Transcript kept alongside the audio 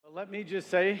Let me just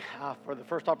say, for the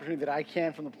first opportunity that I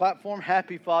can from the platform,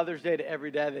 happy Father's Day to every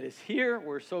dad that is here.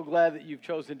 We're so glad that you've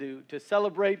chosen to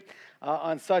celebrate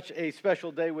on such a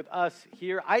special day with us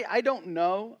here. I don't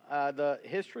know the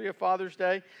history of Father's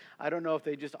Day. I don't know if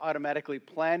they just automatically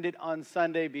planned it on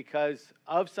Sunday because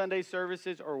of Sunday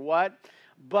services or what.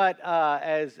 But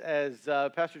as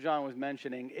Pastor John was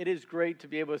mentioning, it is great to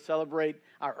be able to celebrate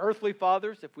our earthly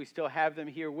fathers, if we still have them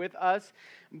here with us,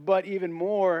 but even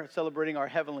more celebrating our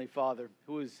Heavenly Father,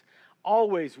 who is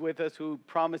always with us, who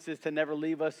promises to never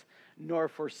leave us nor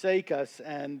forsake us.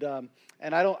 And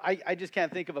I just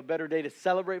can't think of a better day to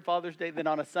celebrate Father's Day than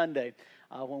on a Sunday,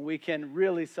 when we can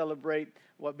really celebrate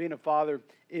what being a father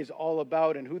is all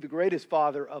about and who the greatest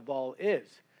father of all is.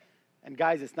 And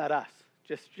guys, it's not us.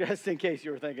 Just in case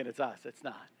you were thinking it's us. It's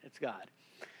not. It's God.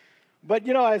 But,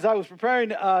 as I was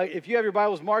preparing, if you have your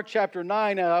Bibles, Mark chapter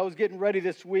 9, I was getting ready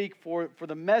this week for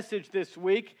the message this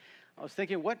week. I was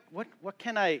thinking, what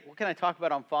can I talk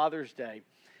about on Father's Day?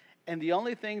 And the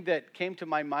only thing that came to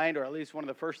my mind, or at least one of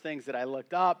the first things that I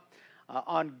looked up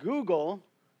on Google,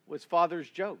 was father's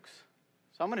jokes.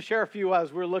 So I'm going to share a few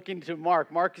as we're looking to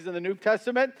Mark. Mark is in the New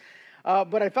Testament.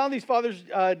 But I found these Father's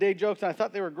Day jokes, and I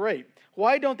thought they were great.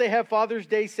 Why don't they have Father's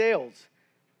Day sales?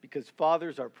 Because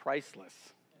fathers are priceless.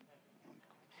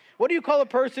 What do you call a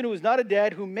person who is not a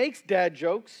dad who makes dad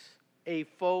jokes? A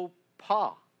faux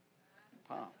pas.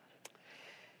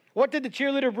 What did the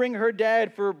cheerleader bring her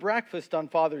dad for breakfast on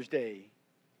Father's Day?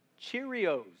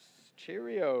 Cheerios.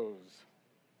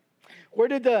 Where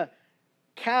did the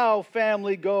cow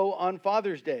family go on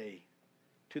Father's Day?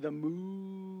 To the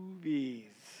movies.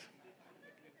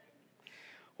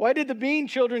 Why did the Bean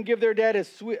children give their dad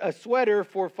a sweater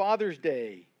for Father's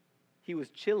Day? He was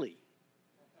chilly.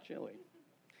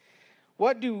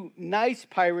 What do nice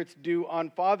pirates do on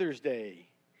Father's Day?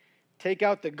 Take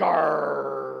out the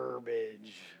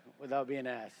garbage without being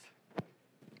asked.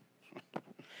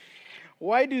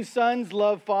 Why do sons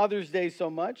love Father's Day so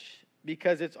much?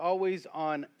 Because it's always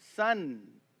on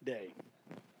Sunday.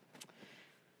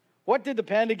 What did the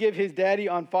panda give his daddy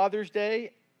on Father's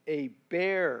Day? A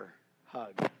bear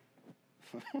hug.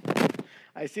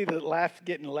 I see the laughs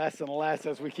getting less and less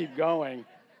as we keep going.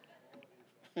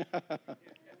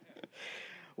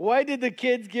 Why did the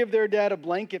kids give their dad a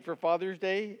blanket for Father's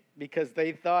Day? Because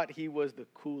they thought he was the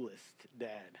coolest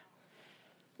dad.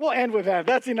 We'll end with that.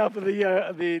 That's enough of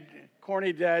the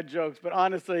corny dad jokes. But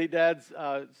honestly, Dad's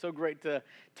so great to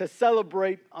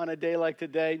celebrate on a day like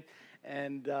today.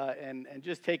 And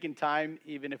just taking time,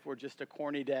 even if we're just a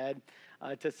corny dad,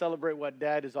 to celebrate what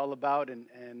Dad is all about.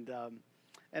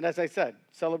 And as I said,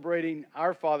 celebrating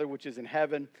our Father, which is in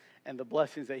heaven, and the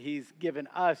blessings that He's given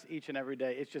us each and every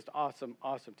day. It's just awesome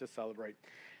to celebrate.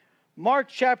 Mark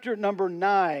chapter number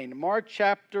 9.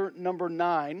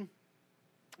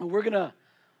 We're going to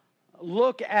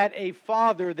look at a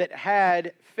father that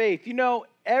had faith.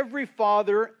 Every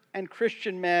father and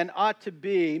Christian man ought to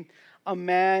be a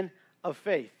man of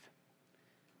faith.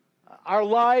 Our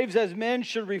lives as men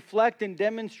should reflect and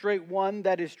demonstrate one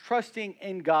that is trusting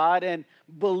in God and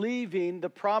believing the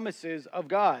promises of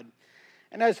God.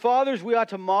 And as fathers, we ought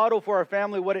to model for our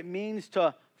family what it means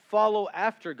to follow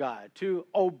after God, to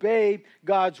obey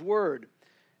God's word.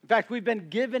 In fact, we've been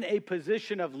given a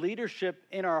position of leadership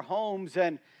in our homes,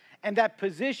 and that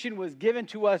position was given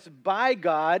to us by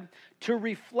God to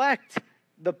reflect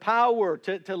the power,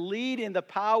 to lead in the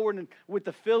power and with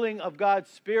the filling of God's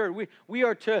Spirit. We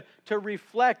are to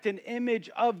reflect an image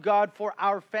of God for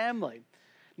our family.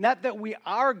 Not that we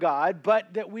are God,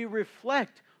 but that we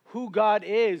reflect who God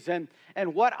is and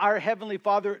what our Heavenly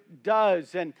Father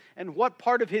does and what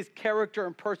part of His character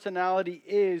and personality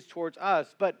is towards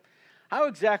us. But how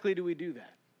exactly do we do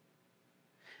that?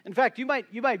 In fact, you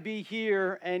might be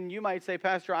here and you might say,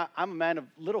 Pastor, I'm a man of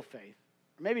little faith,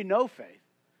 or maybe no faith.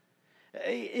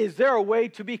 Is there a way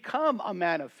to become a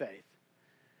man of faith?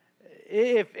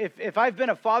 If I've been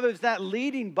a father that's not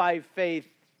leading by faith,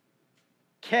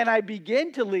 can I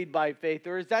begin to lead by faith?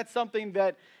 Or is that something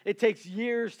that it takes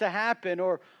years to happen?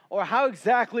 Or how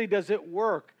exactly does it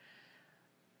work?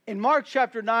 In Mark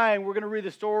chapter 9, we're going to read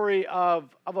the story of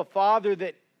a father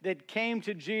that came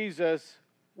to Jesus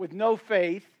with no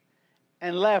faith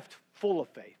and left full of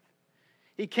faith.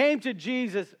 He came to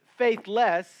Jesus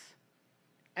faithless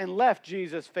and left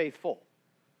Jesus faithful.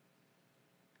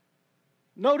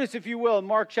 Notice, if you will, in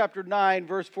Mark chapter 9,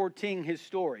 verse 14, his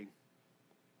story.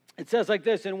 It says like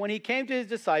this, and when he came to his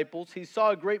disciples, he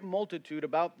saw a great multitude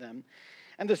about them,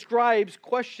 and the scribes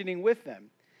questioning with them.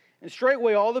 And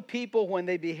straightway all the people, when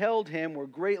they beheld him, were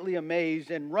greatly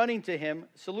amazed, and running to him,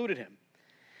 saluted him.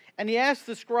 And he asked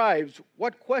the scribes,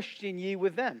 what question ye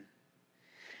with them?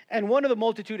 And one of the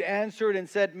multitude answered and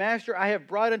said, Master, I have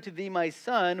brought unto thee my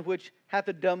son, which hath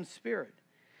a dumb spirit.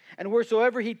 And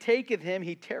wheresoever he taketh him,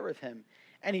 he teareth him.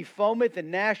 And he foameth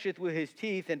and gnasheth with his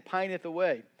teeth, and pineth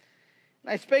away.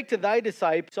 And I spake to thy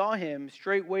disciples, saw him,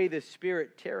 straightway the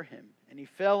spirit tear him. And he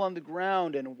fell on the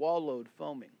ground and wallowed,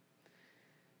 foaming.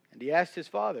 And he asked his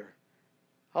father,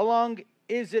 How long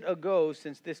is it ago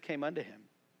since this came unto him?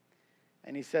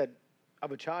 And he said,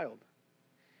 Of a child.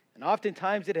 And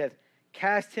oftentimes it hath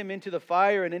cast him into the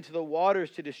fire and into the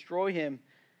waters to destroy him.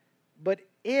 But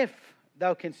if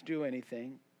thou canst do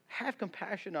anything, have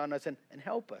compassion on us and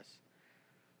help us.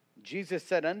 Jesus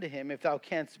said unto him, If thou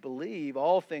canst believe,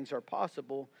 all things are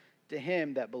possible to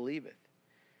him that believeth.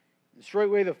 And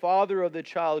straightway the father of the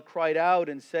child cried out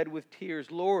and said with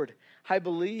tears, Lord, I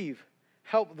believe,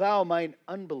 help thou mine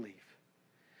unbelief.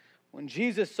 When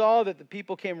Jesus saw that the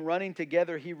people came running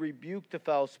together, he rebuked the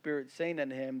foul spirit, saying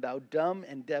unto him, Thou dumb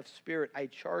and deaf spirit, I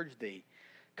charge thee,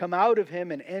 come out of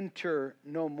him and enter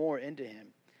no more into him.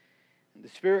 And the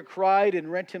spirit cried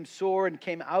and rent him sore and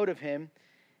came out of him,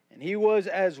 and he was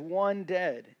as one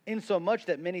dead, insomuch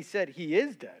that many said, He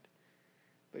is dead.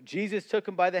 But Jesus took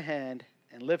him by the hand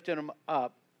and lifted him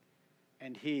up,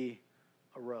 and he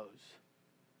arose.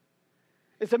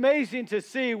 It's amazing to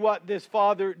see what this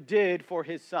father did for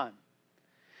his son.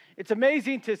 It's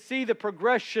amazing to see the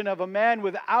progression of a man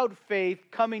without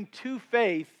faith coming to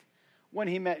faith when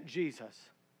he met Jesus.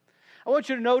 I want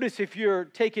you to notice, if you're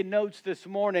taking notes this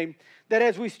morning, that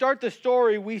as we start the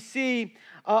story, we see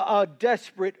a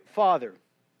desperate father.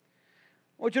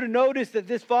 I want you to notice that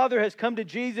this father has come to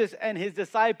Jesus and his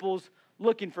disciples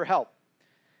looking for help.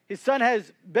 His son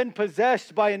has been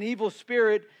possessed by an evil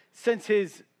spirit since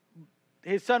his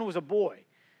son was a boy.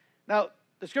 Now,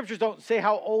 the scriptures don't say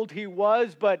how old he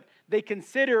was, but they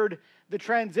considered the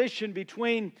transition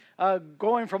between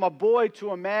going from a boy to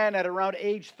a man at around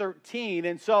age 13.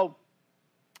 And so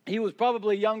he was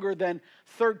probably younger than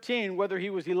 13, whether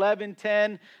he was 11,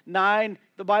 10, 9,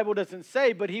 the Bible doesn't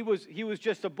say, but he was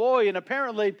just a boy. And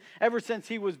apparently, ever since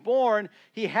he was born,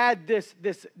 he had this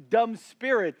dumb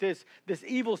spirit, this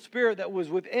evil spirit that was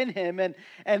within him, and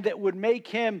that would make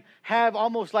him have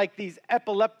almost like these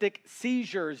epileptic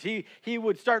seizures. He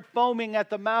would start foaming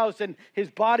at the mouth, and his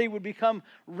body would become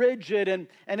rigid. And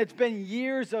it's been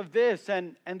years of this,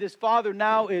 and this father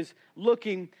now is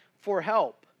looking for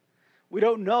help. We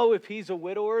don't know if he's a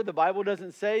widower. The Bible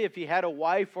doesn't say if he had a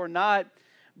wife or not,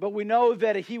 but we know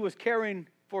that he was caring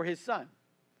for his son.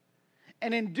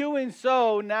 And in doing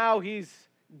so, now he's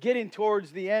getting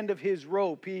towards the end of his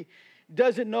rope. He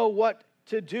doesn't know what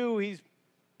to do. He's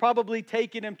probably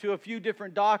taken him to a few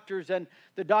different doctors, and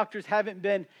the doctors haven't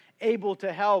been able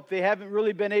to help. They haven't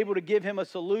really been able to give him a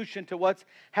solution to what's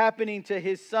happening to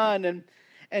his son.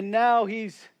 And now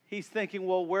he's thinking,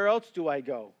 well, where else do I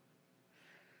go?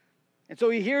 And so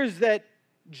he hears that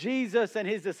Jesus and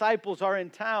his disciples are in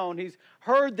town. He's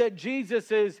heard that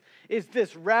Jesus is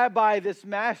this rabbi, this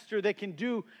master that can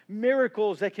do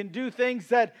miracles, that can do things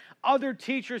that other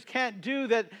teachers can't do,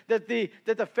 that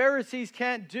the Pharisees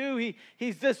can't do.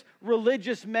 He's this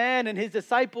religious man, and his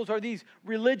disciples are these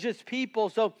religious people.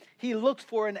 So he looks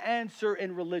for an answer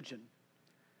in religion.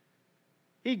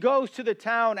 He goes to the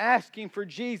town asking for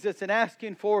Jesus and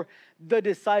asking for the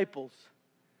disciples.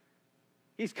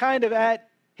 He's kind of at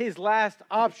his last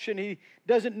option. He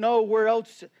doesn't know where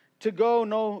else to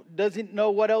go, doesn't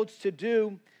know what else to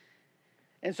do.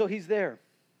 And so he's there.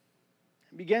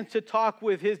 He begins to talk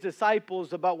with his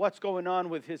disciples about what's going on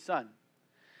with his son.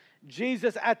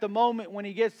 Jesus, at the moment when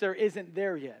he gets there, isn't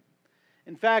there yet.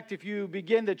 In fact, if you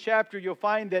begin the chapter, you'll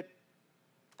find that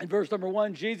in verse number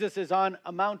 1, Jesus is on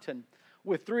a mountain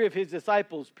with three of his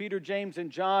disciples, Peter, James,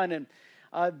 and John. And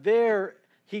there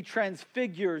he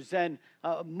transfigures, and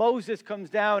Moses comes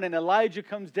down, and Elijah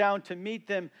comes down to meet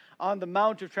them on the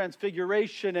Mount of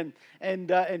Transfiguration,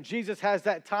 and Jesus has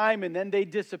that time, and then they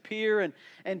disappear,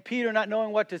 and Peter, not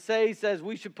knowing what to say, says,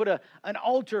 we should put an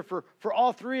altar for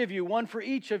all three of you, one for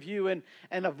each of you, and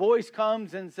a voice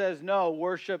comes and says, no,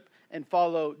 worship and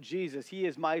follow Jesus. He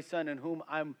is my son in whom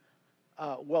I'm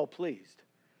well pleased.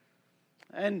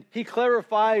 And he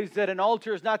clarifies that an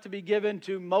altar is not to be given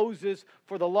to Moses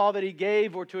for the law that he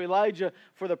gave, or to Elijah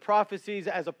for the prophecies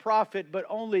as a prophet, but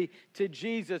only to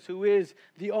Jesus, who is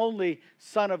the only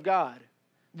Son of God,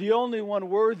 the only one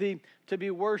worthy to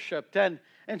be worshipped. And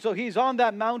so he's on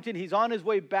that mountain. He's on his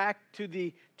way back to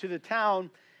the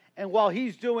town. And while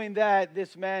he's doing that,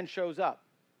 this man shows up.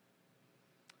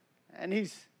 And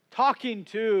he's talking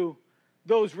to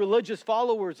those religious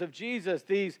followers of Jesus,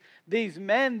 these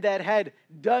men that had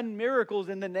done miracles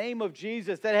in the name of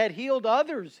Jesus, that had healed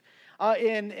others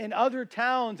in other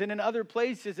towns and in other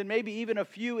places, and maybe even a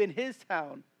few in his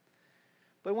town.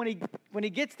 But when he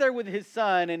gets there with his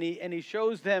son and he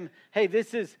shows them, hey,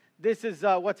 this is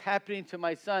what's happening to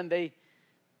my son, they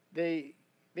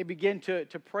begin to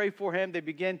pray for him. They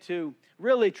begin to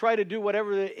really try to do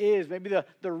whatever it is, maybe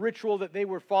the ritual that they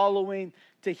were following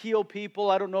to heal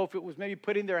people. I don't know if it was maybe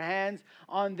putting their hands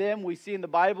on them. We see in the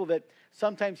Bible that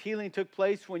sometimes healing took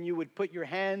place when you would put your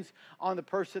hands on the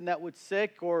person that was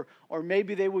sick, or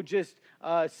maybe they would just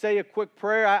say a quick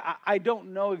prayer. I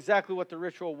don't know exactly what the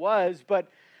ritual was, but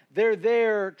they're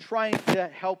there trying to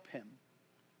help him.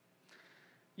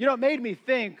 You know, it made me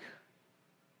think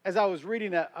as I was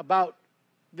reading about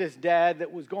this dad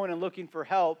that was going and looking for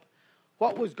help,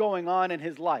 what was going on in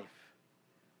his life.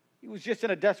 He was just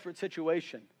in a desperate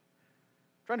situation,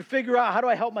 trying to figure out, how do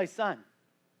I help my son?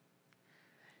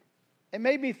 It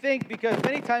made me think because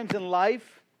many times in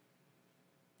life,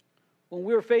 when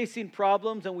we're facing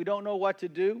problems and we don't know what to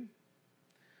do,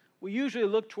 we usually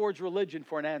look towards religion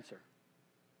for an answer.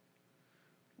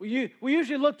 We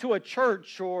usually look to a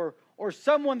church or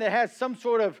someone that has some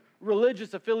sort of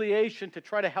religious affiliation to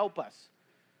try to help us,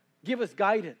 give us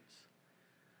guidance.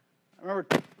 I remember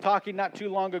talking not too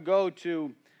long ago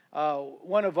to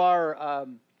one of our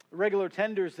regular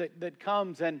tenders that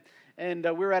comes, and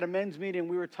we were at a men's meeting.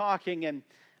 We were talking, and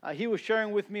he was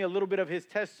sharing with me a little bit of his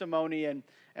testimony, and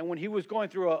when he was going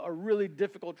through a really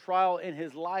difficult trial in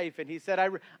his life, and he said,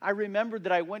 I remembered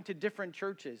that I went to different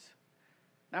churches.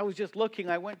 And I was just looking.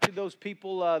 I went to those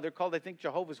people. They're called, I think,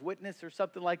 Jehovah's Witness or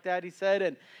something like that. He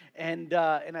said, and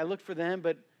I looked for them,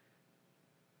 but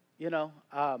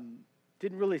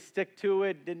didn't really stick to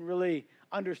it. Didn't really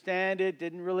understand it.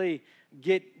 Didn't really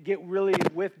get really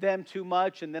with them too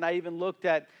much. And then I even looked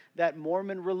at that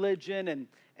Mormon religion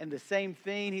and the same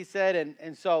thing. He said,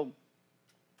 and so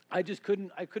I just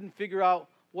couldn't figure out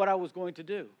what I was going to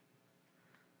do.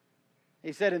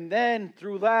 He said, and then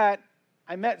through that,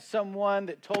 I met someone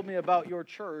that told me about your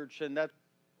church, and that's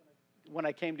when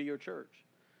I came to your church.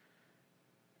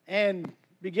 And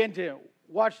began to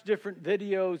watch different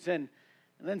videos, and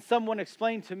then someone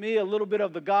explained to me a little bit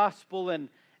of the gospel, and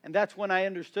that's when I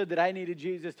understood that I needed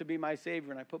Jesus to be my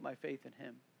Savior, and I put my faith in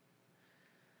Him.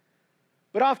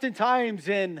 But oftentimes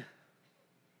in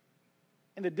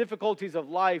the difficulties of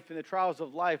life, in the trials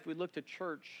of life, we look to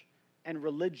church and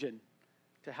religion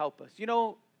to help us. You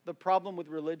know the problem with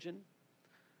religion?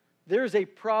 There's a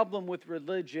problem with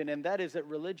religion, and that is that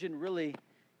religion really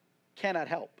cannot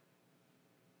help.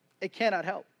 It cannot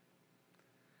help.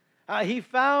 He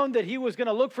found that he was going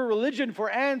to look for religion for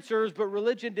answers, but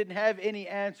religion didn't have any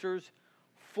answers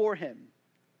for him.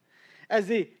 As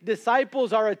the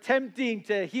disciples are attempting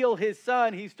to heal his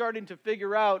son, he's starting to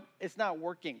figure out it's not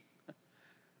working.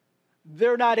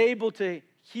 They're not able to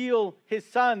heal his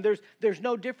son. There's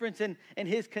no difference in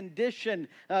his condition.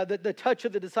 The touch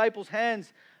of the disciples'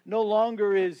 hands no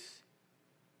longer is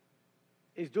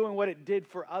doing what it did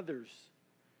for others.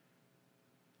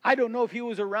 I don't know if he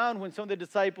was around when some of the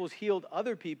disciples healed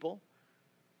other people,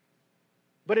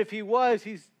 but if he was,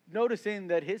 he's noticing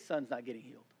that his son's not getting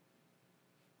healed.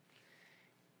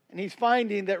 And he's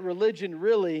finding that religion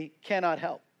really cannot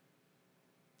help.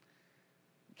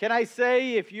 Can I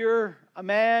say, if you're a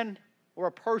man or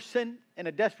a person in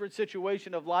a desperate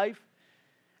situation of life,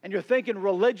 and you're thinking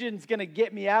religion's going to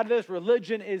get me out of this,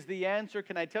 religion is the answer,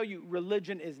 can I tell you,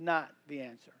 religion is not the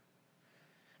answer.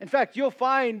 In fact, you'll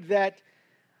find that,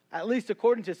 at least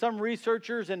according to some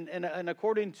researchers and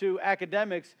according to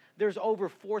academics, there's over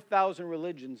 4,000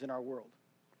 religions in our world.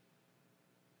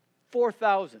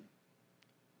 4,000.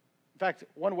 In fact,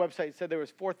 one website said there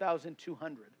was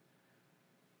 4,200.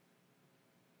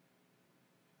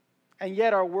 And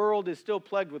yet our world is still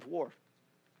plagued with war.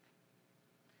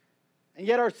 And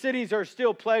yet our cities are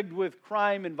still plagued with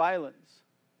crime and violence.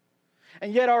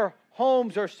 And yet our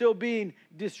homes are still being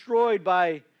destroyed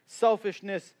by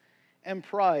selfishness and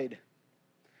pride.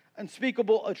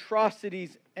 Unspeakable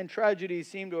atrocities and tragedies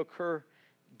seem to occur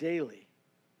daily.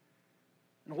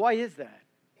 And why is that?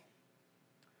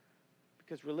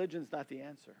 Because religion's not the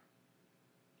answer.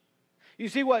 You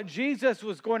see, what Jesus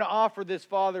was going to offer this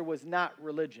father was not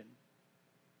religion.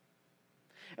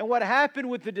 And what happened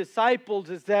with the disciples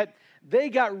is that they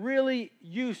got really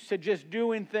used to just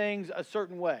doing things a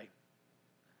certain way.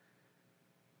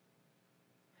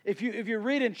 If you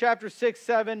read in chapter 6,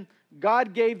 7,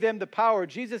 God gave them the power.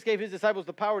 Jesus gave his disciples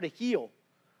the power to heal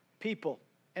people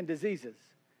and diseases.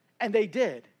 And they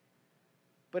did.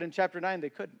 But in chapter 9, they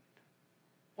couldn't.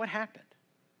 What happened?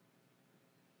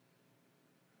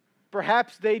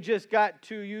 Perhaps they just got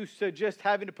too used to just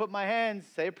having to put my hands,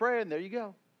 say a prayer, and there you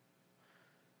go.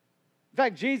 In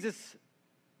fact, Jesus,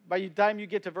 by the time you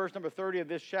get to verse number 30 of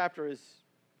this chapter, is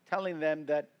telling them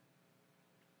that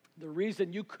the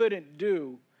reason you couldn't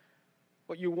do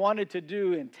what you wanted to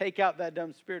do and take out that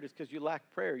dumb spirit is because you lack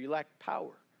prayer, you lack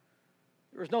power.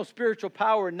 There is no spiritual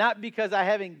power, not because I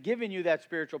haven't given you that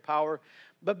spiritual power,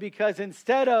 but because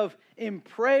instead of in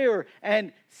prayer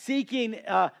and seeking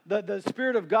the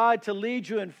Spirit of God to lead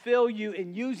you and fill you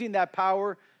in using that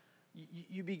power,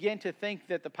 you begin to think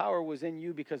that the power was in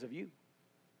you because of you.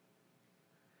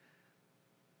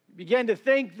 You begin to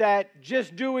think that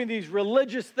just doing these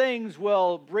religious things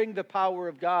will bring the power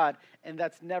of God, and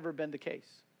that's never been the case.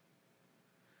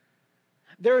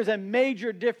 There is a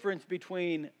major difference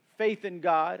between faith in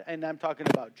God, and I'm talking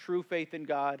about true faith in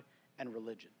God, and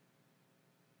religion.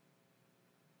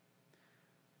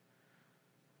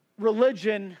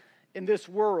 Religion in this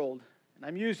world, and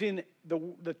I'm using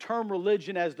the term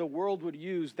religion as the world would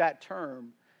use that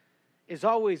term, has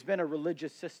always been a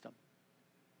religious system.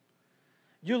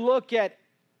 You look at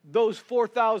those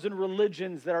 4,000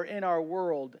 religions that are in our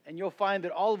world, and you'll find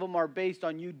that all of them are based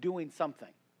on you doing something.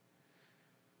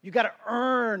 You got to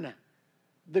earn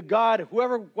the God,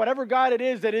 whatever God it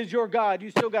is that is your God, you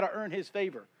still got to earn His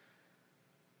favor.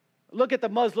 Look at the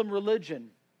Muslim religion.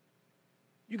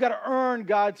 You got to earn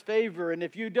God's favor, and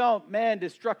if you don't, man,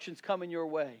 destruction's coming your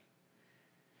way.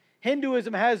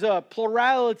 Hinduism has a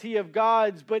plurality of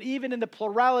gods, but even in the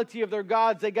plurality of their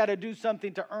gods, they got to do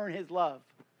something to earn His love.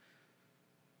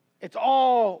 It's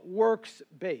all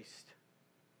works-based.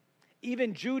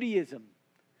 Even Judaism,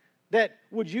 that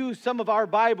would use some of our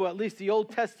Bible, at least the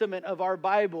Old Testament of our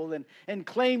Bible, and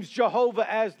claims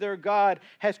Jehovah as their God,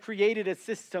 has created a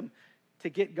system to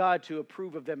get God to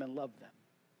approve of them and love them.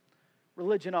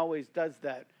 Religion always does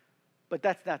that, but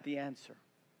that's not the answer.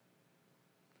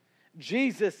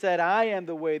 Jesus said, I am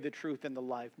the way, the truth, and the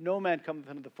life. No man cometh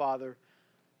unto the Father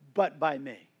but by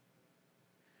me.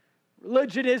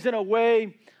 Religion isn't a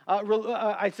way,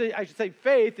 I should say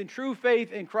faith, and true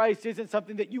faith in Christ isn't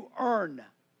something that you earn.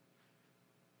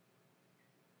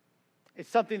 It's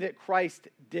something that Christ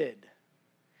did.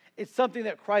 It's something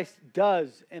that Christ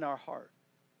does in our heart.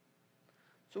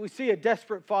 So we see a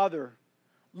desperate father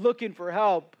looking for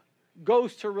help,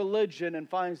 goes to religion and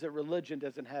finds that religion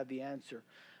doesn't have the answer.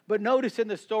 But notice in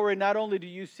the story, not only do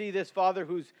you see this father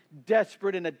who's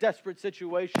desperate in a desperate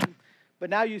situation, but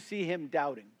now you see him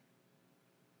doubting.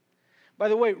 By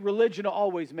the way, religion will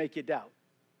always make you doubt.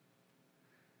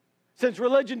 Since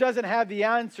religion doesn't have the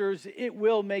answers, it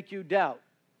will make you doubt.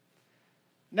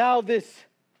 Now this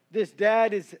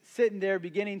dad is sitting there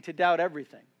beginning to doubt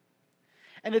everything.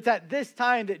 And it's at this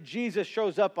time that Jesus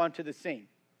shows up onto the scene.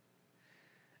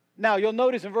 Now, you'll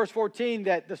notice in verse 14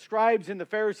 that the scribes and the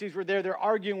Pharisees were there. They're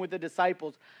arguing with the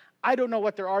disciples. I don't know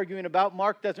what they're arguing about.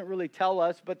 Mark doesn't really tell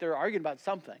us, but they're arguing about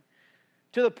something.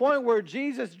 To the point where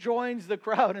Jesus joins the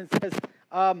crowd and says,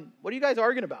 what are you guys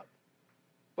arguing about?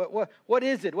 What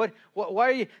is it? Why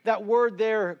are you, that word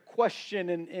there, question,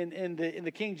 in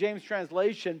the King James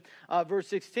translation, verse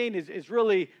 16, is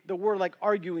really the word like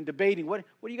arguing, debating. What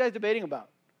are you guys debating about?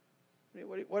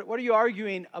 What are you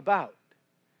arguing about?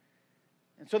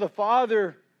 And so the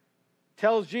father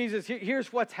tells Jesus,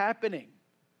 here's what's happening.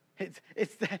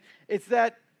 It's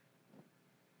that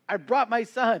I brought my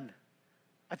son.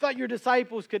 I thought your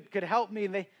disciples could help me,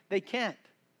 and they can't.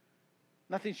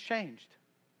 Nothing's changed.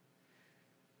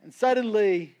 And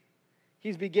suddenly,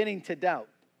 he's beginning to doubt.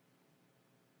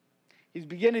 He's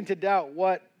beginning to doubt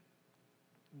what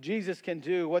Jesus can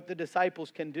do, what the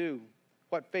disciples can do,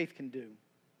 what faith can do.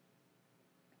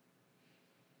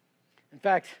 In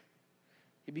fact,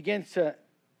 he begins to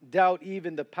doubt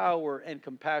even the power and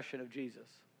compassion of Jesus.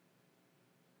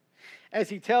 As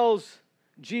he tells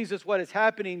Jesus what is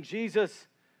happening, Jesus,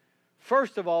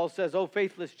 first of all, says, "O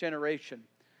faithless generation."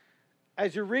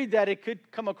 As you read that, it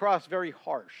could come across very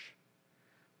harsh.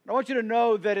 I want you to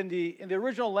know that in the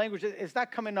original language, it's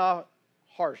not coming off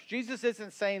harsh. Jesus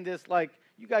isn't saying this like,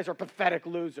 you guys are pathetic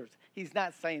losers. He's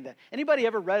not saying that. Anybody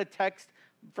ever read a text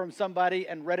from somebody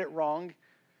and read it wrong?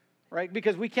 Right?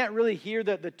 Because we can't really hear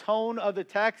the tone of the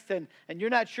text, and you're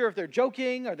not sure if they're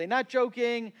joking, are they not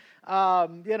joking?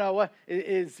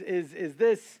 Is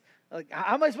this, like,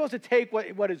 how am I supposed to take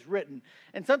what is written?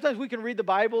 And sometimes we can read the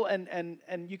Bible and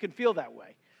you can feel that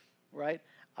way, right?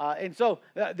 And so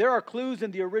there are clues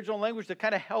in the original language that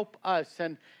kind of help us.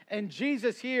 And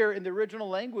Jesus here in the original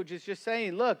language is just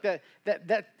saying, look, that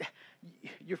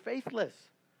you're faithless.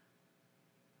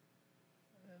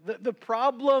 The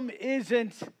problem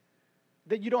isn't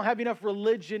that you don't have enough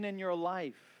religion in your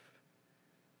life.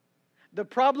 The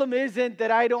problem isn't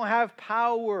that I don't have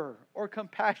power or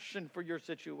compassion for your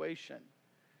situation.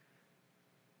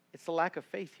 It's the lack of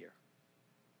faith here.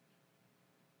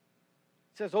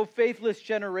 It says, "O faithless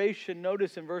generation,"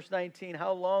 notice in verse 19,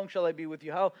 "how long shall I be with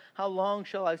you? How long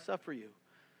shall I suffer you?"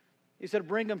 He said,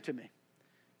 "Bring him to me."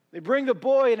 They bring the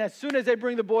boy, and as soon as they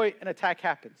bring the boy, an attack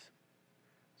happens.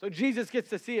 So Jesus gets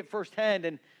to see it firsthand,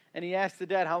 and he asked the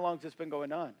dad, "How long has this been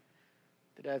going on?"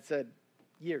 The dad said,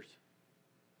 "Years.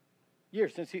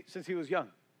 Years, since he was young.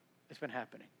 It's been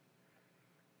happening."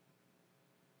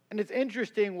 And it's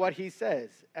interesting what he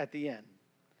says at the end.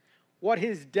 What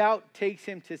his doubt takes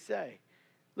him to say.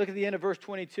 Look at the end of verse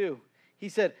 22. He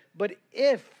said, "But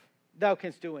if thou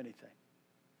canst do anything."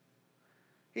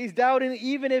 He's doubting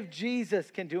even if Jesus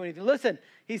can do anything. Listen,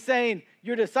 he's saying,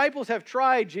 your disciples have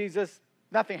tried, Jesus.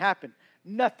 Nothing happened.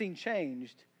 Nothing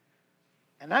changed.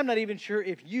 And I'm not even sure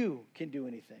if you can do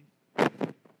anything.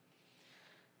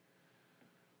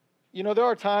 You know, there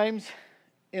are times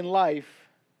in life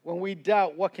when we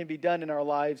doubt what can be done in our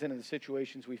lives and in the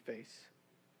situations we face.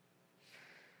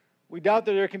 We doubt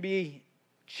that there can be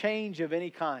change of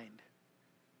any kind.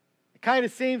 It kind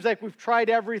of seems like we've tried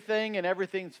everything and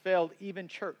everything's failed, even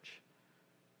church,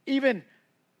 even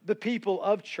the people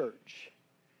of church.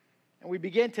 And we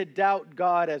begin to doubt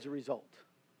God as a result.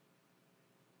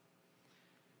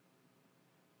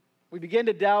 We begin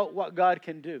to doubt what God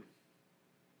can do.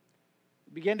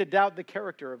 We begin to doubt the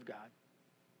character of God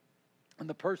and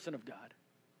the person of God.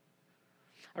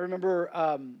 I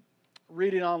remember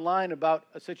reading online about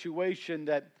a situation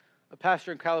that a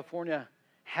pastor in California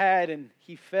had, and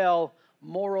he fell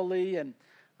morally, and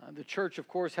the church, of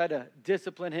course, had to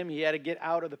discipline him. He had to get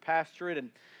out of the pastorate,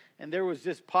 and there was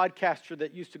this podcaster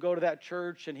that used to go to that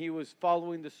church, and he was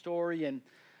following the story, and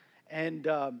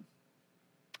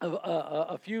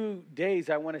a few days,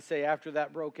 I want to say, after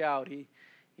that broke out, he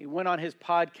went on his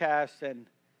podcast, and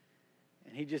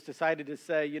he just decided to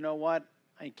say, you know what,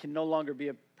 I can no longer be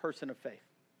a person of faith.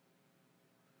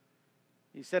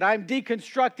 He said, I'm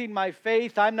deconstructing my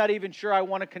faith. I'm not even sure I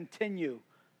want to continue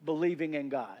believing in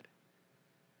God.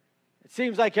 It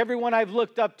seems like everyone I've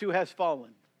looked up to has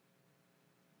fallen.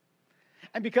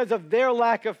 And because of their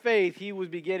lack of faith, he was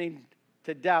beginning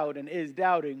to doubt and is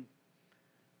doubting.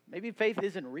 Maybe faith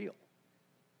isn't real.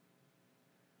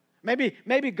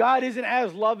 Maybe God isn't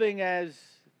as loving as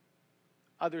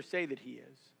others say that he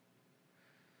is.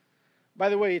 By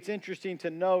the way, it's interesting to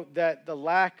note that the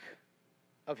lack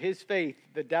of his faith,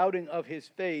 the doubting of his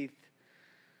faith,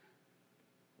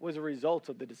 was a result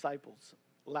of the disciples'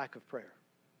 lack of prayer.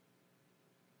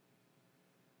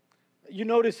 You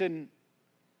notice in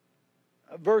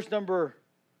verse number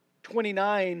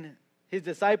 29, his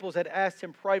disciples had asked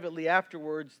him privately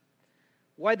afterwards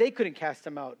why they couldn't cast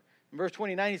him out. In verse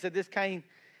 29, he said, this kind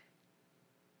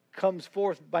comes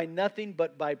forth by nothing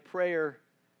but by prayer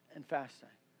and fasting.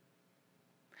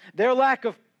 Their lack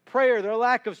of prayer, their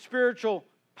lack of spiritual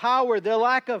power, their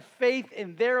lack of faith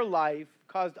in their life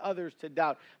caused others to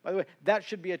doubt. By the way, that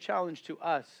should be a challenge to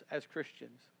us as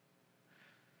Christians.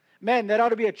 Men, that ought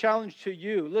to be a challenge to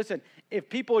you. Listen, if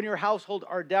people in your household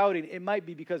are doubting, it might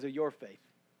be because of your faith.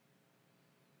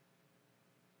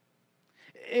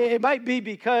 It might be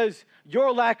because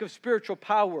your lack of spiritual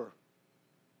power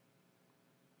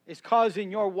is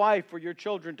causing your wife or your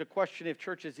children to question if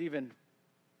church is even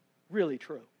really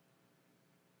true.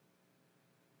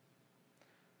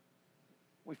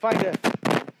 We find a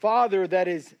father that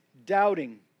is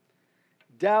doubting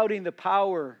the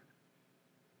power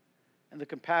and the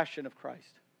compassion of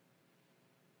Christ.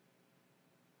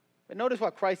 But notice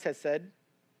what Christ has said.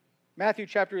 Matthew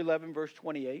chapter 11, verse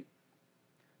 28.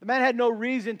 The man had no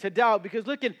reason to doubt, because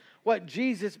look at what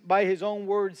Jesus by his own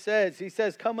word says. He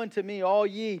says, come unto me, all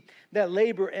ye that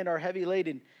labor and are heavy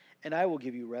laden, and I will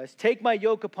give you rest. Take my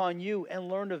yoke upon you and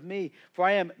learn of me, for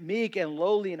I am meek and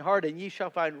lowly in heart, and ye shall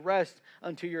find rest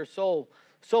unto your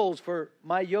souls. For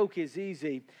my yoke is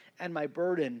easy and my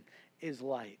burden is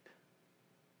light.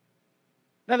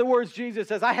 In other words, Jesus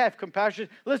says, I have compassion.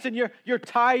 Listen, you're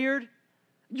tired,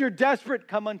 you're desperate,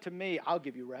 come unto me, I'll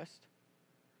give you rest.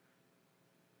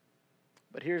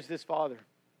 But here's this father,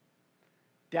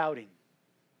 doubting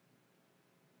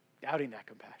that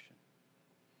compassion.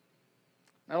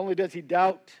 Not only does he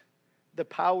doubt the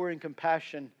power and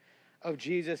compassion of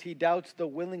Jesus, he doubts the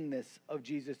willingness of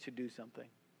Jesus to do something.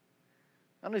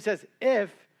 Not only says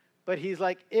if, but he's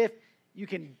like, if you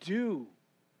can do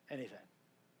anything.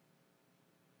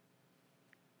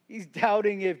 He's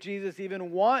doubting if Jesus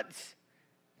even wants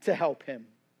to help him.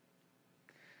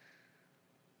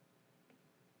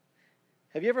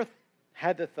 Have you ever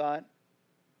had the thought,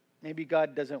 maybe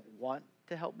God doesn't want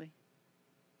to help me?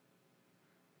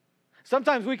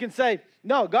 Sometimes we can say,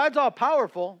 no, God's all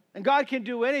powerful and God can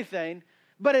do anything,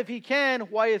 But if he can,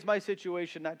 why is my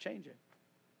situation not changing?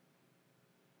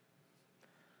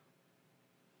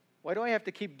 Why do I have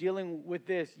to keep dealing with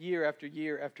this year after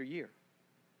year after year?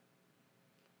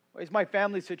 Why is my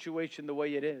family situation the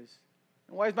way it is?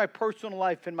 And why is my personal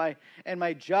life and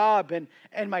my job and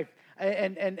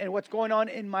what's going on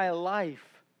in my life?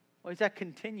 Why does that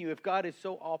continue if God is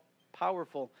so all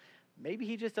powerful? Maybe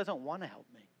he just doesn't want to help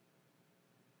me.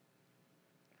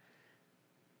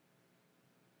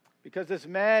 Because this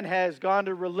man has gone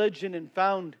to religion and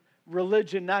found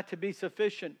religion not to be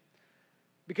sufficient.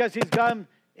 Because he's gone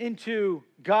into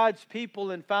God's people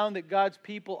and found that God's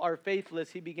people are faithless,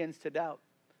 he begins to doubt.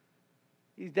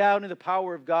 He's doubting the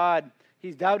power of God.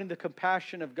 He's doubting the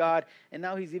compassion of God. And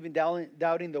now he's even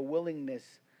doubting the willingness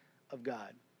of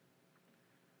God.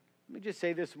 Let me just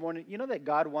say this morning, you know that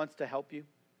God wants to help you?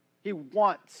 He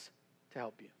wants to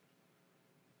help you.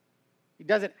 He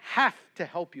doesn't have to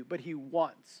help you, but he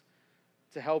wants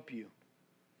to help you.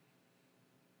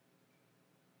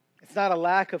 It's not a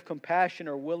lack of compassion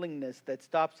or willingness that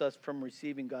stops us from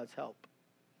receiving God's help.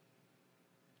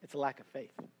 It's a lack of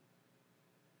faith. That's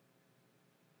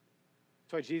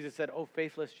why Jesus said, "Oh,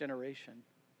 faithless generation,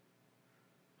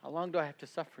 how long do I have to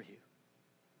suffer you?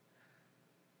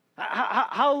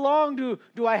 How long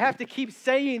do I have to keep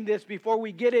saying this before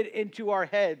we get it into our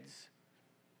heads?"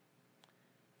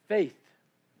 Faith.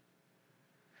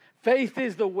 Faith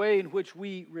is the way in which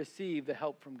we receive the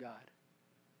help from God.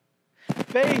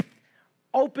 Faith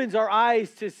opens our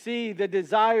eyes to see the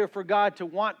desire for God to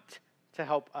want to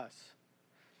help us.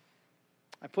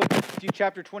 I put Matthew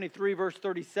chapter 23, verse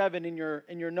 37 in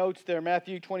your notes there.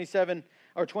 Matthew 27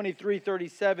 or 23,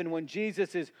 37, when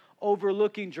Jesus is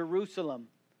overlooking Jerusalem.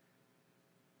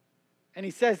 And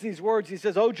he says these words. He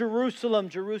says, "O Jerusalem,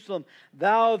 Jerusalem,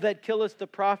 thou that killest the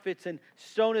prophets and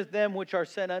stonest them which are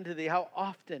sent unto thee, how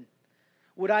often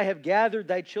would I have gathered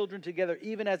thy children together,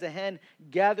 even as a hen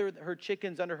gathereth her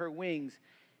chickens under her wings,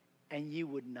 and ye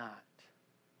would not."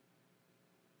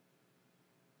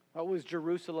 What was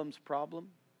Jerusalem's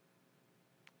problem?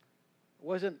 It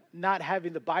wasn't not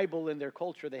having the Bible in their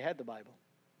culture. They had the Bible.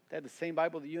 They had the same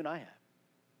Bible that you and I have.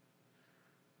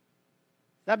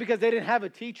 Not because they didn't have a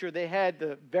teacher, they had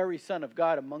the very Son of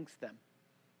God amongst them.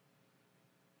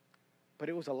 But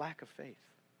it was a lack of faith.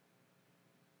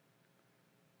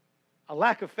 A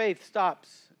lack of faith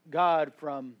stops God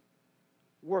from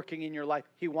working in your life.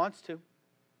 He wants to.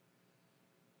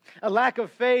 A lack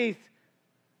of faith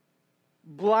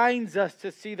blinds us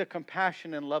to see the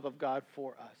compassion and love of God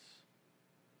for us.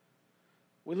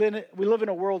 We live in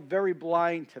a world very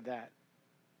blind to that.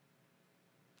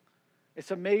 It's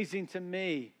amazing to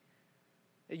me.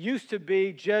 It used to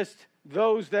be just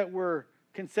those that were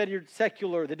considered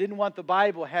secular, that didn't want the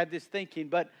Bible, had this thinking.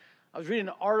 But I was reading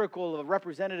an article of a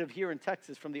representative here in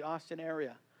Texas from the Austin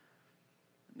area.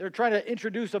 They're trying to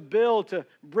introduce a bill to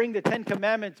bring the Ten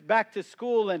Commandments back to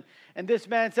school. And this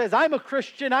man says, "I'm a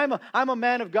Christian, I'm a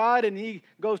man of God." And he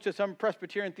goes to some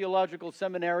Presbyterian theological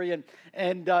seminary,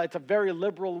 and it's a very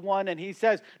liberal one. And he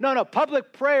says, no,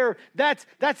 public prayer,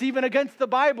 that's even against the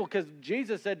Bible, because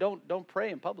Jesus said, don't pray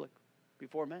in public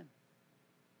before men.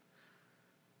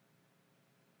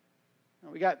 Now,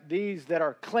 we got these that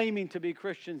are claiming to be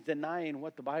Christians denying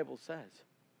what the Bible says.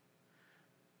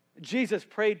 Jesus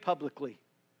prayed publicly.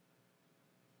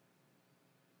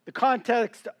 The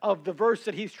context of the verse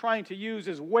that he's trying to use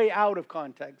is way out of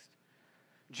context.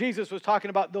 Jesus was talking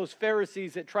about those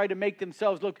Pharisees that tried to make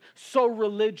themselves look so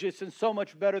religious and so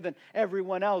much better than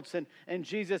everyone else. And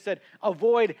Jesus said,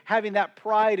 avoid having that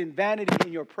pride and vanity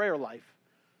in your prayer life,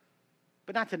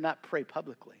 but not to not pray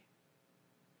publicly.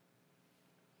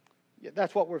 Yeah,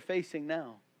 that's what we're facing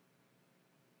now.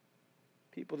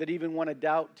 People that even want to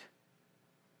doubt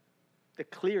the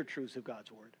clear truths of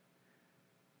God's word.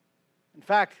 In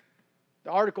fact,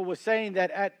 the article was saying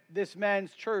that at this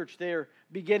man's church, they're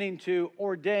beginning to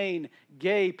ordain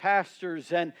gay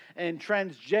pastors and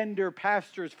transgender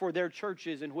pastors for their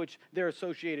churches in which they're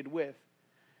associated with.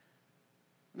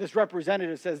 This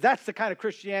representative says, that's the kind of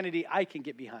Christianity I can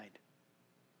get behind.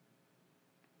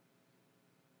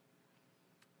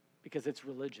 Because it's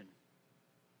religion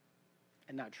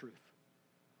and not truth.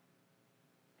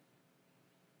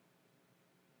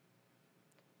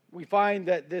 We find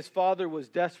that this father was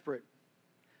desperate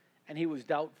and he was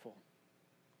doubtful.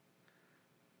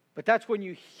 But that's when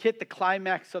you hit the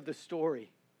climax of the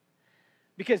story.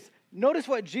 Because notice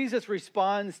what Jesus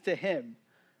responds to him.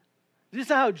 This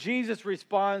is how Jesus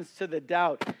responds to the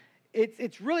doubt.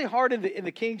 It's really hard in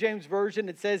the King James Version.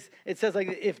 It says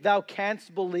like, if thou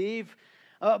canst believe.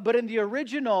 But in the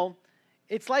original,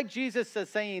 It's like Jesus is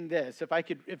saying this. If I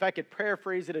could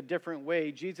paraphrase it a different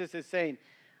way, Jesus is saying,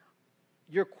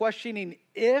 you're questioning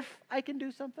if I can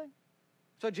do something?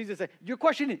 So Jesus said, you're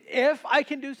questioning if I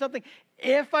can do something,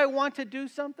 if I want to do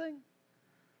something?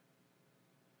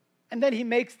 And then he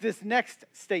makes this next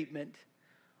statement,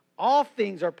 all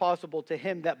things are possible to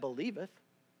him that believeth.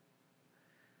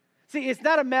 See, it's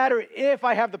not a matter if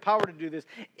I have the power to do this,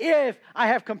 if I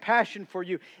have compassion for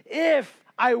you, if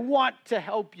I want to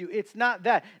help you. It's not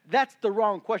that. That's the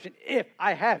wrong question, if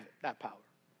I have that power.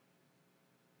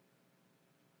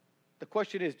 The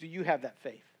question is, do you have that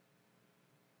faith?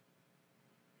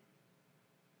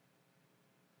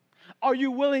 Are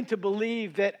you willing to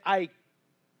believe that I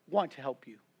want to help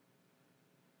you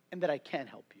and that I can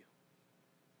help you?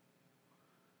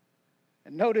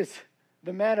 And notice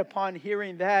the man, upon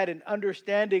hearing that and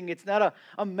understanding it's not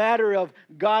a matter of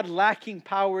God lacking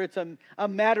power, it's a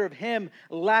matter of him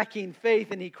lacking faith,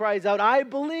 and he cries out, I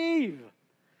believe.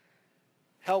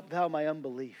 Help thou my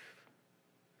unbelief.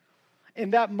 In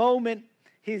that moment,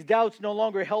 his doubts no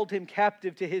longer held him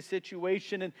captive to his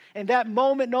situation. And in that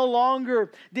moment, no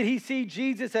longer did he see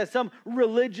Jesus as some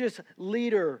religious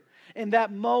leader. In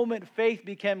that moment, faith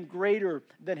became greater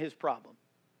than his problem.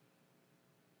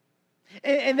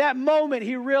 In that moment,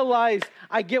 he realized,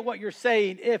 I get what you're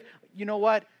saying. If, you know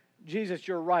what, Jesus,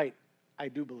 you're right. I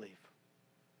do believe.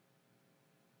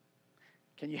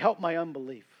 Can you help my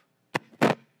unbelief?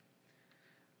 I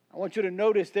want you to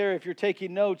notice there, if you're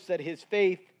taking notes, that his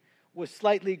faith was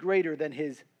slightly greater than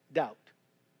his doubt.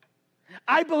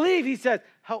 I believe, he says,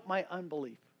 help my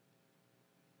unbelief.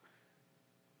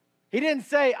 He didn't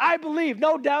say, I believe,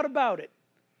 no doubt about it.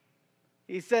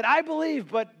 He said, I believe,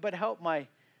 but help my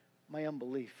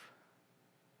unbelief.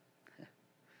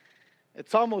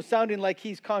 It's almost sounding like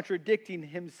he's contradicting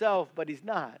himself, but he's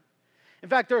not. In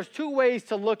fact, there's two ways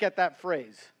to look at that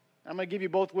phrase. I'm going to give you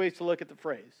both ways to look at the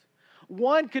phrase.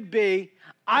 One could be,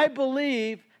 I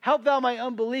believe, help thou my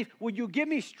unbelief. Will you give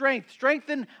me strength?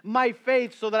 Strengthen my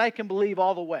faith so that I can believe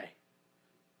all the way.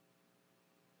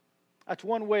 That's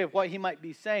one way of what he might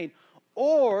be saying.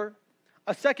 Or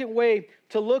a second way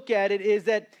to look at it is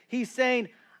that he's saying,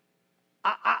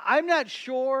 I'm not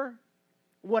sure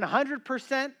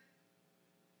 100%,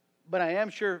 but I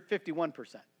am sure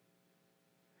 51%.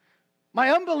 My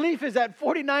unbelief is at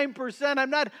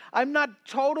 49%. I'm not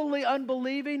totally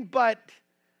unbelieving, but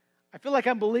I feel like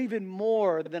I'm believing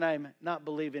more than I'm not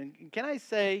believing. Can I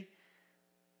say,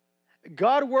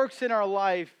 God works in our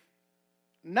life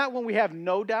not when we have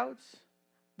no doubts,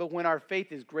 but when our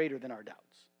faith is greater than our doubts.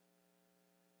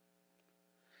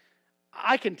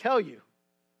 I can tell you,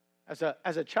 as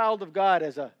a child of God,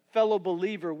 as a fellow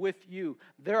believer with you,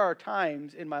 there are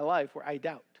times in my life where I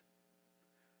doubt.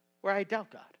 Where I doubt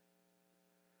God.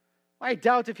 I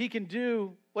doubt if he can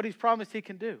do what he's promised he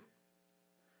can do.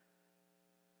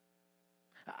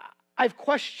 I've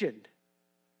questioned,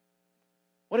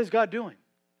 what is God doing?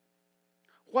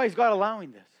 Why is God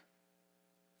allowing this?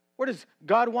 Where does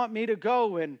God want me to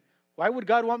go, and why would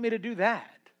God want me to do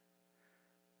that?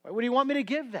 Why would he want me to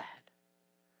give that?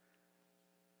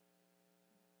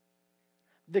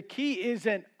 The key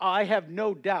isn't, I have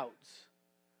no doubts.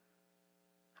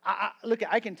 Look,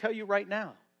 I can tell you right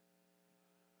now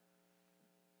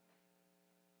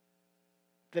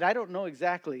that I don't know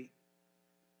exactly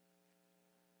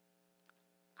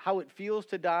how it feels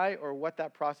to die or what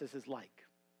that process is like,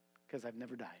 because I've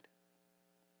never died.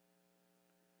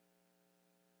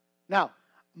 Now,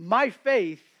 my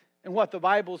faith in what the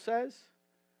Bible says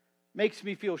makes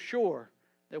me feel sure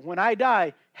that when I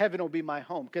die, heaven will be my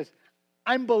home, because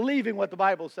I'm believing what the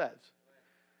Bible says.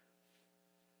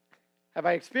 Have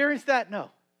I experienced that?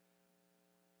 No.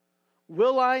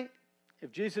 Will I,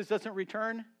 if Jesus doesn't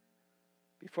return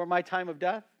before my time of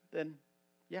death? Then,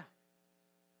 yeah.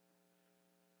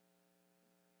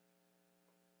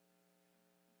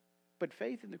 But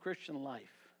faith in the Christian life,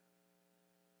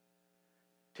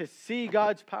 to see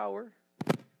God's power,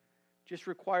 just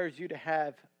requires you to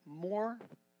have more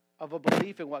of a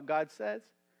belief in what God says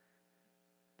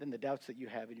than the doubts that you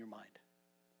have in your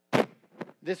mind.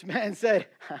 This man said,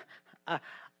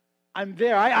 I'm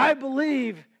there. I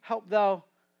believe, help thou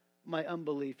my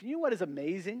unbelief. You know what is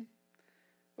amazing?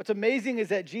 What's amazing is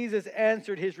that Jesus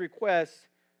answered his request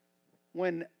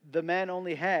when the man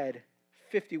only had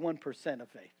 51% of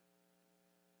faith.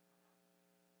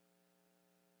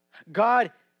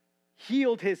 God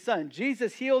healed his son.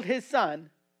 Jesus healed his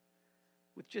son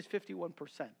with just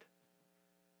 51%.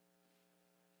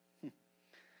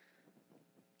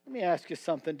 Let me ask you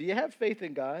something. Do you have faith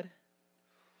in God?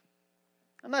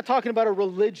 I'm not talking about a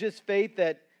religious faith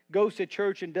that goes to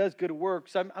church and does good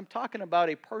works. I'm talking about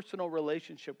a personal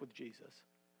relationship with Jesus.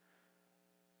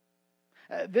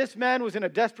 This man was in a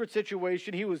desperate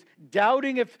situation. He was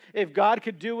doubting if God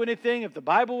could do anything, if the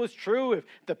Bible was true, if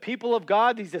the people of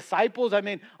God, these disciples,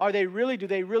 do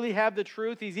they really have the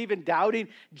truth? He's even doubting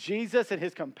Jesus and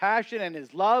his compassion and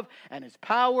his love and his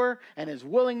power and his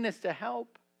willingness to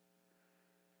help.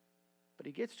 But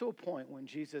he gets to a point when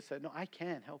Jesus said, no, I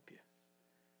can help you.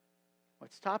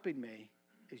 What's stopping me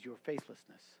is your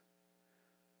faithlessness.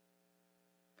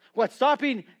 What's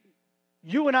stopping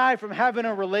you and I from having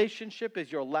a relationship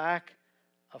is your lack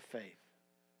of faith.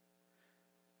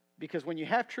 Because when you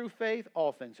have true faith,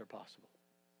 all things are possible.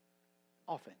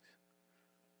 All things.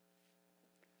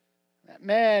 That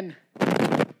man,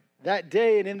 that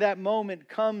day and in that moment,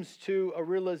 comes to a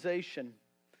realization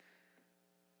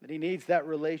that he needs that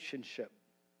relationship.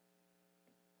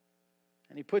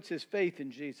 And he puts his faith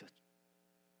in Jesus.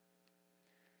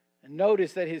 And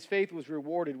notice that his faith was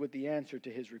rewarded with the answer to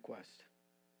his request.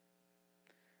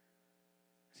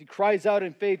 As he cries out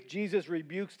in faith, Jesus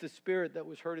rebukes the spirit that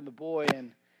was hurting the boy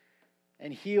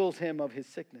and heals him of his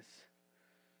sickness.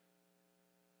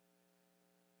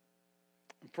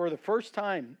 And for the first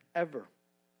time ever,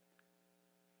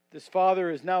 this father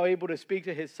is now able to speak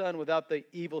to his son without the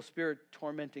evil spirit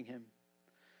tormenting him.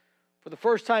 For the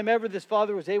first time ever, this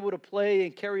father was able to play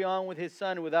and carry on with his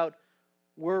son without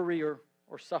worry or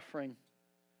suffering.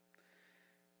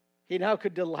 He now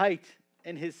could delight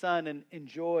in his son and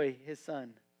enjoy his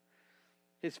son.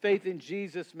 His faith in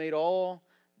Jesus made all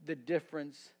the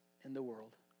difference in the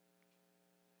world.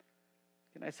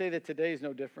 Can I say that today is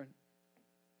no different?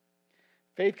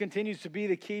 Faith continues to be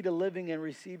the key to living and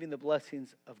receiving the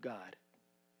blessings of God.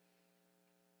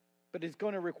 But it's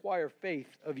going to require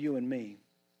faith of you and me.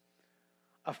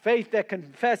 A faith that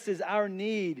confesses our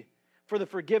need for the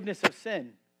forgiveness of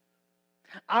sin.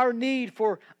 Our need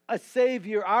for a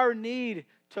Savior. Our need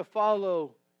to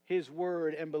follow His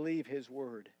Word and believe His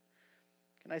Word.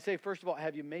 Can I say, first of all,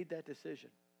 have you made that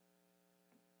decision?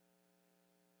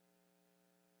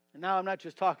 And now I'm not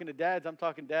just talking to dads. I'm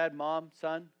talking dad, mom,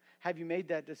 son. Have you made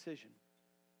that decision?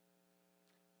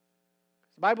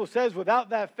 The Bible says without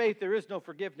that faith there is no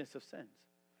forgiveness of sins.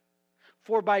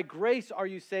 For by grace are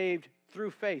you saved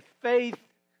through faith. Faith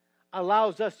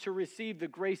allows us to receive the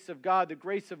grace of God. The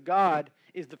grace of God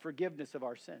is the forgiveness of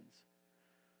our sins.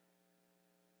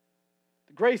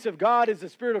 The grace of God is the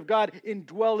Spirit of God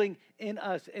indwelling in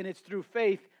us, and it's through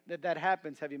faith that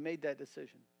happens. Have you made that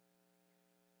decision?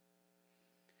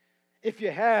 If you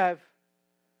have,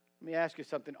 let me ask you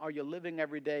something. Are you living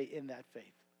every day in that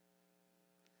faith?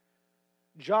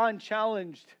 John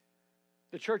challenged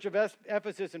the church of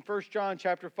Ephesus in 1 John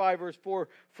chapter 5, verse 4,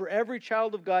 for every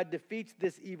child of God defeats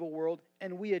this evil world,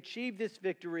 and we achieve this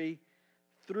victory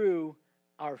through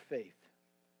our faith.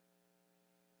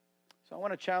 So I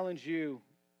want to challenge you,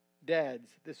 dads,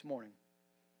 this morning,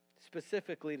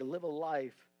 specifically to live a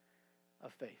life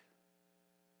of faith.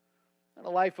 Not a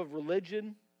life of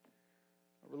religion,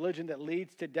 a religion that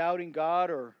leads to doubting God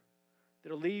or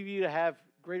that will lead you to have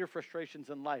greater frustrations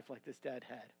in life like this dad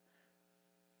had.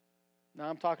 Now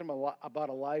I'm talking about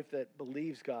a life that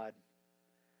believes God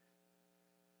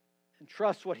and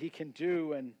trusts what He can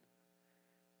do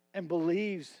and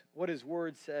believes what His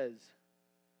Word says.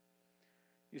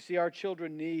 You see, our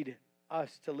children need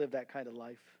us to live that kind of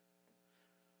life.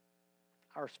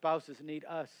 Our spouses need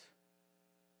us,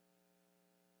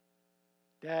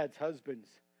 dads, husbands,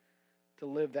 to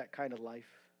live that kind of life.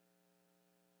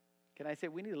 Can I say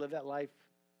we need to live that life,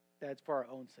 dads, for our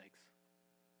own sakes,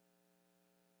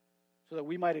 so that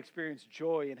we might experience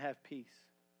joy and have peace.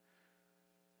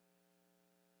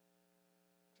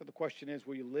 So the question is,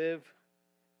 will you live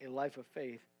a life of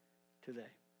faith today?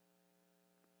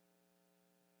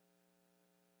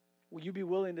 Will you be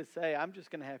willing to say, I'm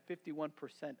just going to have 51%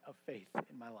 of faith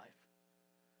in my life?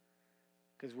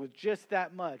 Because with just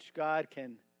that much, God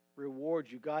can reward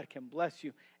you, God can bless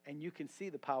you, and you can see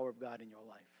the power of God in your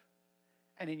life,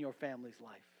 and in your family's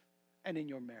life, and in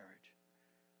your marriage.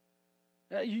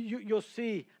 You'll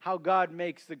see how God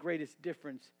makes the greatest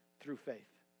difference through faith.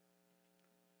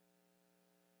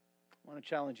 I want to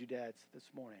challenge you, dads, this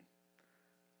morning.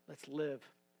 Let's live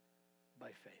by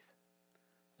faith.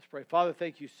 Let's pray. Father,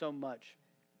 thank you so much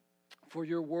for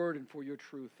your word and for your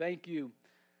truth. Thank you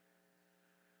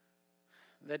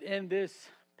that in this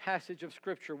passage of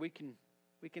Scripture we can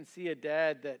see a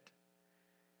dad that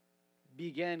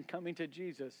began coming to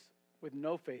Jesus with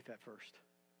no faith at first.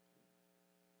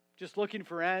 Just looking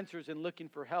for answers and looking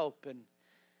for help and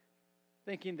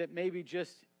thinking that maybe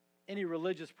just any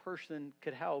religious person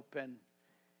could help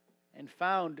and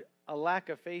found a lack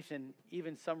of faith in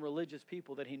even some religious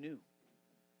people that he knew.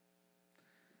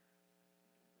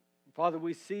 Father,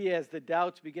 we see as the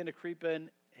doubts begin to creep in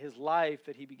his life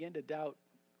that he began to doubt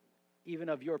even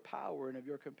of your power and of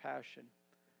your compassion.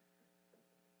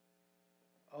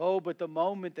 Oh, but the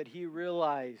moment that he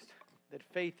realized that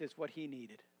faith is what he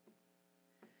needed,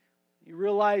 he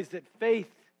realized that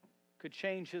faith could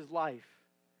change his life.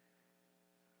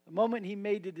 The moment he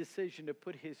made the decision to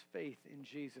put his faith in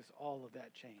Jesus, all of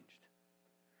that changed.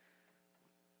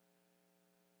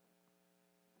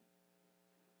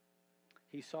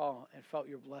 He saw and felt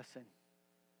your blessing.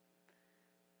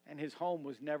 And his home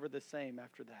was never the same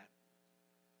after that.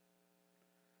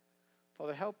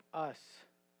 Father, help us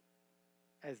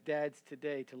as dads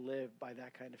today to live by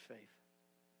that kind of faith.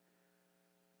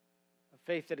 A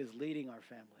faith that is leading our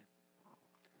family.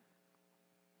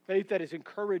 Faith that is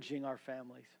encouraging our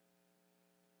families.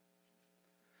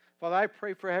 Father, I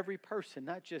pray for every person,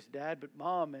 not just dad, but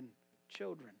mom and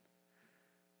children.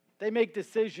 They make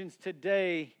decisions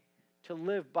today to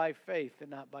live by faith and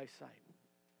not by sight.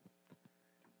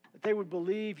 That they would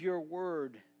believe your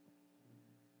word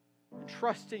and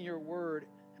trust in your word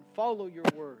and follow your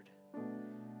word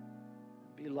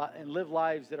and live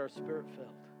lives that are spirit-filled.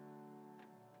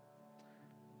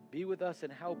 Be with us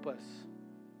and help us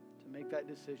to make that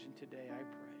decision today, I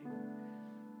pray.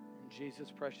 In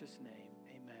Jesus' precious name.